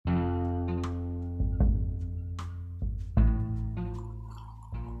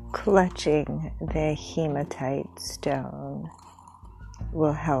Clutching the hematite stone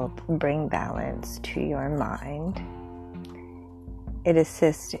will help bring balance to your mind. It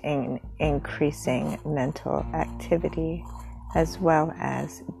assists in increasing mental activity as well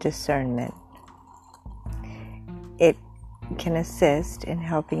as discernment. It can assist in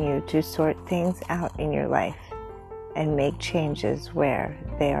helping you to sort things out in your life and make changes where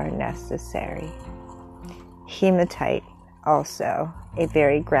they are necessary. Hematite, also a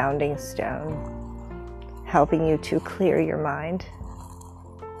very grounding stone, helping you to clear your mind.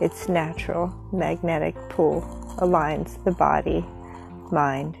 Its natural magnetic pull aligns the body,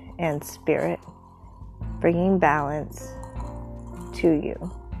 mind, and spirit, bringing balance to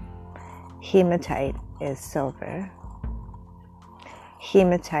you. Hematite is silver.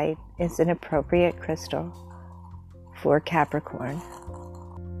 Hematite is an appropriate crystal for Capricorn.